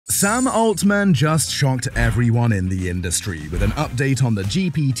Sam Altman just shocked everyone in the industry with an update on the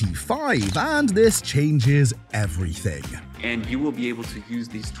GPT-5, and this changes everything. And you will be able to use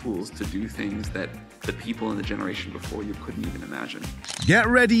these tools to do things that the people in the generation before you couldn't even imagine. Get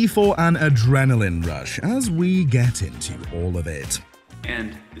ready for an adrenaline rush as we get into all of it.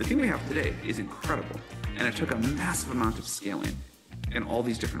 And the thing we have today is incredible, and it took a massive amount of scaling in all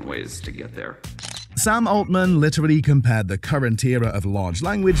these different ways to get there. Sam Altman literally compared the current era of large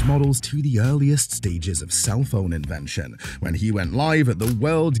language models to the earliest stages of cell phone invention when he went live at the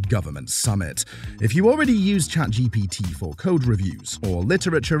World Government Summit. If you already use ChatGPT for code reviews, or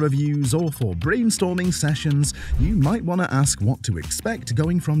literature reviews, or for brainstorming sessions, you might want to ask what to expect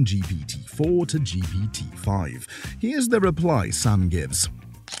going from GPT-4 to GPT-5. Here's the reply Sam gives.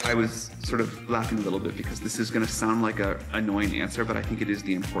 I was sort of laughing a little bit because this is going to sound like an annoying answer, but I think it is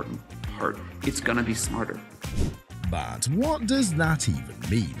the important part. It's going to be smarter. But what does that even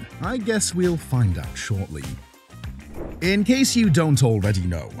mean? I guess we'll find out shortly. In case you don't already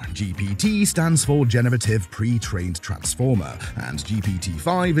know, GPT stands for Generative Pre-trained Transformer, and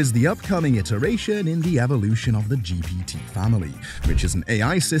GPT-5 is the upcoming iteration in the evolution of the GPT family, which is an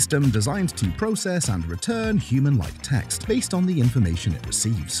AI system designed to process and return human-like text based on the information it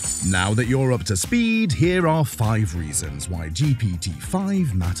receives. Now that you're up to speed, here are 5 reasons why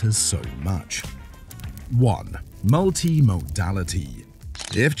GPT-5 matters so much. 1. Multimodality.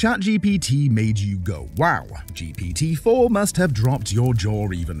 If ChatGPT made you go wow, GPT-4 must have dropped your jaw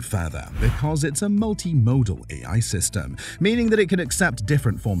even further, because it's a multimodal AI system, meaning that it can accept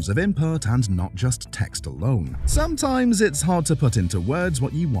different forms of input and not just text alone. Sometimes it's hard to put into words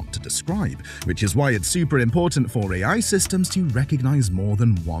what you want to describe, which is why it's super important for AI systems to recognize more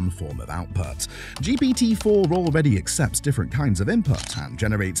than one form of output. GPT-4 already accepts different kinds of input and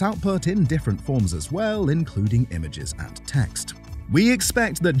generates output in different forms as well, including images and text. We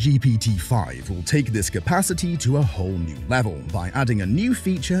expect that GPT-5 will take this capacity to a whole new level by adding a new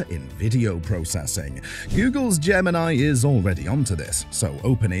feature in video processing. Google's Gemini is already onto this, so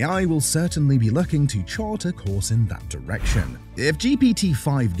OpenAI will certainly be looking to chart a course in that direction. If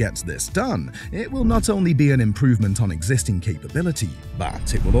GPT-5 gets this done, it will not only be an improvement on existing capability,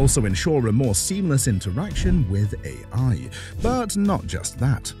 but it will also ensure a more seamless interaction with AI. But not just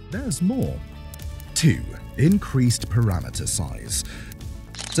that, there's more. 2. Increased parameter size.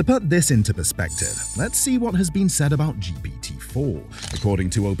 To put this into perspective, let's see what has been said about GPT-4. According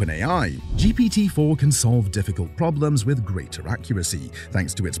to OpenAI, GPT-4 can solve difficult problems with greater accuracy,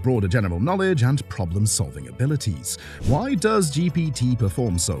 thanks to its broader general knowledge and problem-solving abilities. Why does GPT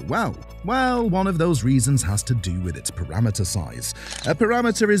perform so well? Well, one of those reasons has to do with its parameter size. A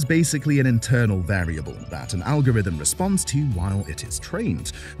parameter is basically an internal variable that an algorithm responds to while it is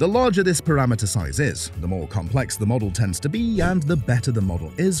trained. The larger this parameter size is, the more complex the model tends to be, and the better the model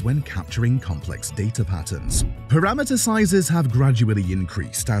is when capturing complex data patterns. Parameter sizes have gradually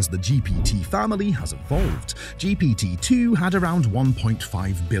increased as the GPT family has evolved. GPT-2 had around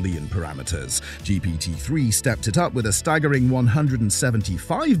 1.5 billion parameters. GPT-3 stepped it up with a staggering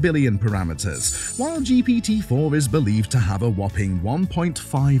 175 billion parameters, while GPT-4 is believed to have a whopping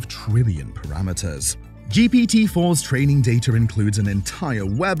 1.5 trillion parameters. GPT-4's training data includes an entire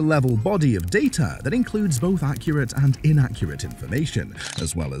web-level body of data that includes both accurate and inaccurate information,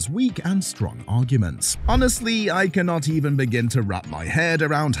 as well as weak and strong arguments. Honestly, I cannot even begin to wrap my head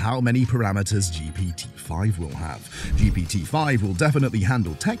around how many parameters GPT-5 will have. GPT-5 will definitely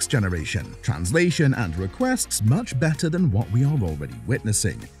handle text generation, translation, and requests much better than what we are already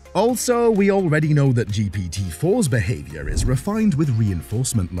witnessing. Also, we already know that GPT-4's behavior is refined with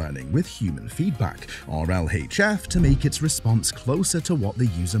reinforcement learning with human feedback, or LHF, to make its response closer to what the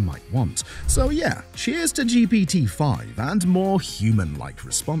user might want. So yeah, cheers to GPT-5 and more human-like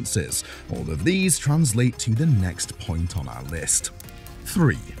responses. All of these translate to the next point on our list.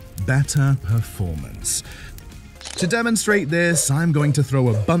 3. Better performance. To demonstrate this, I'm going to throw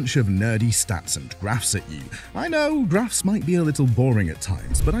a bunch of nerdy stats and graphs at you. I know, graphs might be a little boring at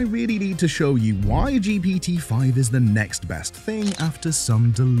times, but I really need to show you why GPT-5 is the next best thing after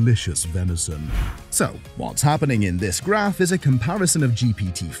some delicious venison. So, what's happening in this graph is a comparison of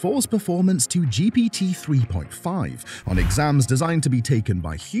GPT-4's performance to GPT 3.5 on exams designed to be taken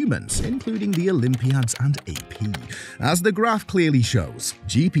by humans, including the Olympiads and AP. As the graph clearly shows,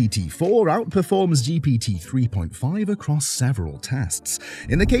 GPT-4 outperforms GPT 3.5 GPT-3.5 across several tests.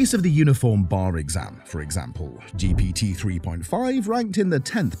 In the case of the Uniform Bar Exam, for example, GPT-3.5 ranked in the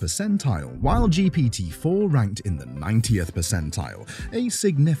 10th percentile, while GPT-4 ranked in the 90th percentile, a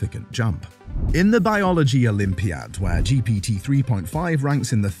significant jump. In the Biology Olympiad, where GPT-3.5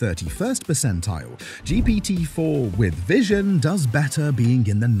 ranks in the 31st percentile, GPT-4 with vision does better, being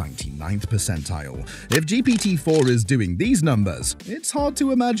in the 99th percentile. If GPT-4 is doing these numbers, it's hard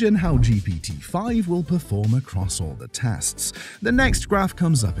to imagine how GPT-5 will perform across all the tests. The next graph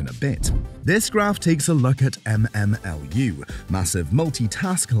comes up in a bit. This graph takes a look at MMLU, Massive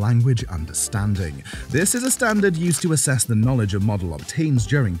Multitask Language Understanding. This is a standard used to assess the knowledge a model obtains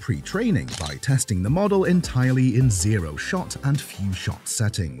during pre-training by testing the model entirely in zero-shot and few-shot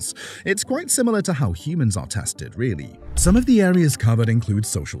settings. It's quite similar to how humans are tested, really. Some of the areas covered include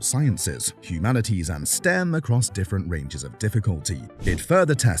social sciences, humanities, and STEM across different ranges of difficulty. It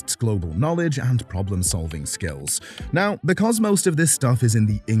further tests global knowledge and problem-solving skills. Now, because most of this stuff is in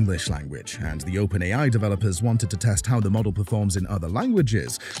the English language, and the OpenAI developers wanted to test how the model performs in other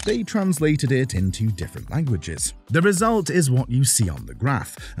languages, they translated it into different languages. The result is what you see on the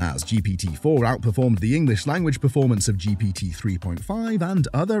graph, as GPT-4 outperformed the English language performance of GPT-3.5 and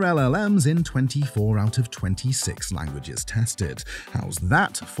other LLMs in 24 out of 26 languages tested. How's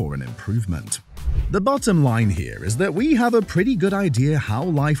that for an improvement? The bottom line here is that we have a pretty good idea how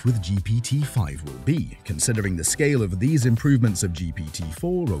life with GPT-5 will be, considering the scale of these improvements of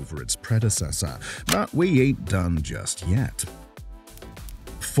GPT-4 over its predecessor, but we ain't done just yet.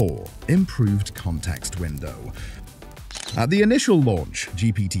 4. Improved context window. At the initial launch,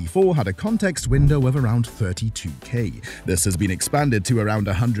 GPT-4 had a context window of around 32K. This has been expanded to around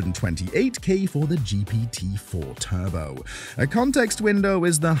 128K for the GPT-4 Turbo. A context window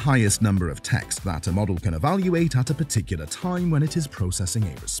is the highest number of text that a model can evaluate at a particular time when it is processing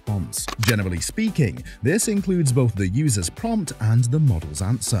a response. Generally speaking, this includes both the user's prompt and the model's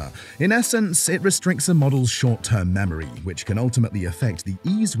answer. In essence, it restricts a model's short-term memory, which can ultimately affect the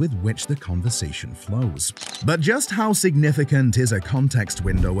ease with which the conversation flows. But just how significant is a context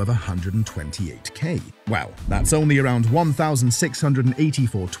window of 128K? Well, that's only around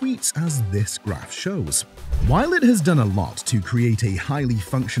 1,684 tweets, as this graph shows. While it has done a lot to create a highly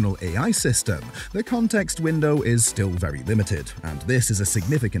functional AI system, the context window is still very limited, and this is a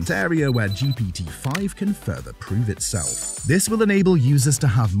significant area where GPT-5 can further prove itself. This will enable users to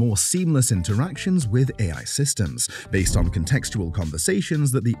have more seamless interactions with AI systems, based on contextual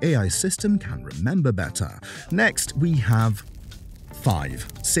conversations that the AI system can remember better. Next, we have 5.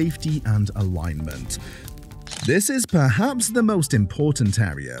 Safety and alignment. This is perhaps the most important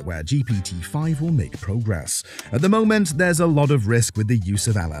area where GPT-5 will make progress. At the moment, there's a lot of risk with the use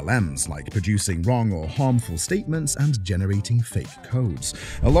of LLMs, like producing wrong or harmful statements and generating fake codes.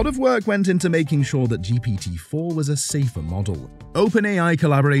 A lot of work went into making sure that GPT-4 was a safer model. OpenAI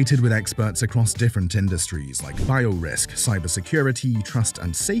collaborated with experts across different industries like biorisk, cybersecurity, trust,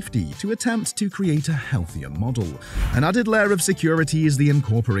 and safety to attempt to create a healthier model. An added layer of security is the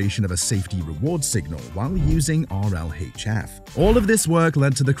incorporation of a safety reward signal while using RLHF. All of this work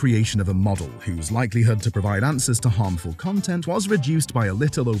led to the creation of a model whose likelihood to provide answers to harmful content was reduced by a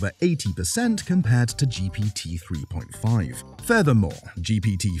little over 80% compared to GPT-3.5. Furthermore,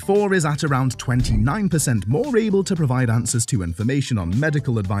 GPT-4 is at around 29% more able to provide answers to information on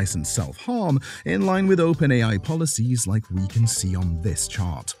medical advice and self-harm, in line with OpenAI policies like we can see on this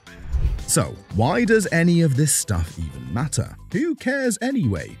chart. So, why does any of this stuff even matter? Who cares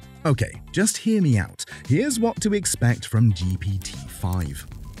anyway? Okay, just hear me out. Here's what to expect from GPT-5.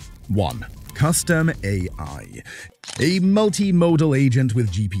 1. Custom AI. A multimodal agent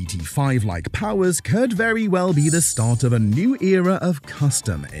with GPT-5-like powers could very well be the start of a new era of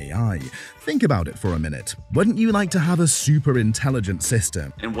custom AI. Think about it for a minute. Wouldn't you like to have a super intelligent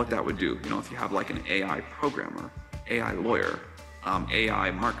system? And what that would do, if you have like an AI programmer, AI lawyer,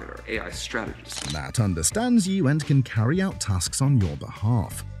 AI marketer, AI strategist that understands you and can carry out tasks on your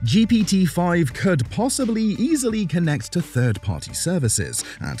behalf. GPT-5 could possibly easily connect to third-party services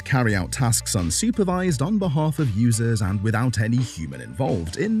and carry out tasks unsupervised on behalf of users and without any human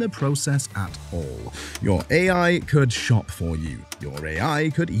involved in the process at all. Your AI could shop for you. Your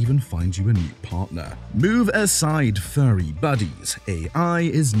AI could even find you a new partner. Move aside, furry buddies. AI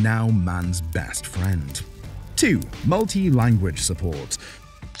is now man's best friend. 2. Multi-language support.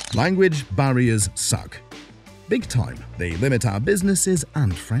 Language barriers suck. Big time. They limit our businesses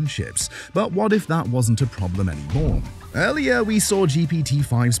and friendships. But what if that wasn't a problem anymore? Earlier, we saw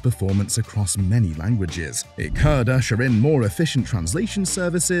GPT-5's performance across many languages. It could usher in more efficient translation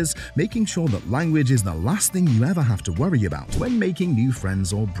services, making sure that language is the last thing you ever have to worry about when making new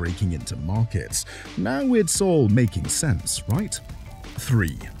friends or breaking into markets. Now it's all making sense, right?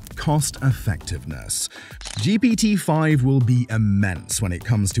 3. Cost effectiveness. GPT-5 will be immense when it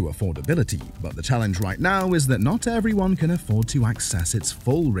comes to affordability, but the challenge right now is that not everyone can afford to access its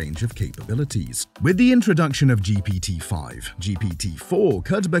full range of capabilities. With the introduction of GPT-5, GPT-4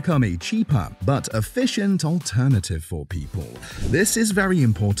 could become a cheaper but efficient alternative for people. This is very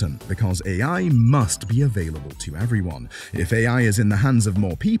important because AI must be available to everyone. If AI is in the hands of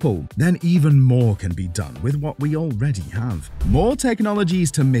more people, then even more can be done with what we already have. More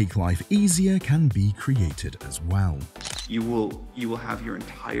technologies to make life easier can be created as well. You will have your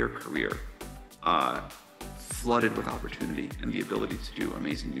entire career flooded with opportunity and the ability to do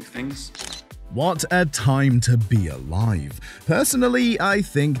amazing new things. What a time to be alive. Personally, I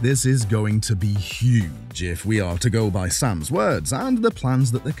think this is going to be huge if we are to go by Sam's words and the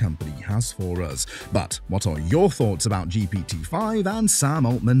plans that the company has for us. But what are your thoughts about GPT-5 and Sam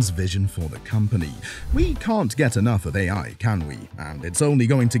Altman's vision for the company? We can't get enough of AI, can we? And it's only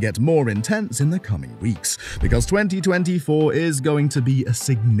going to get more intense in the coming weeks, because 2024 is going to be a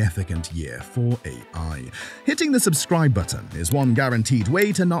significant year for AI. Hitting the subscribe button is one guaranteed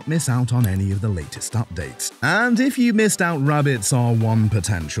way to not miss out on any of the latest updates. And if you missed out rabbits are one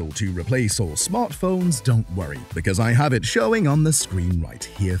potential to replace all smartphones, don't worry, because I have it showing on the screen right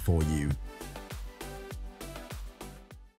here for you.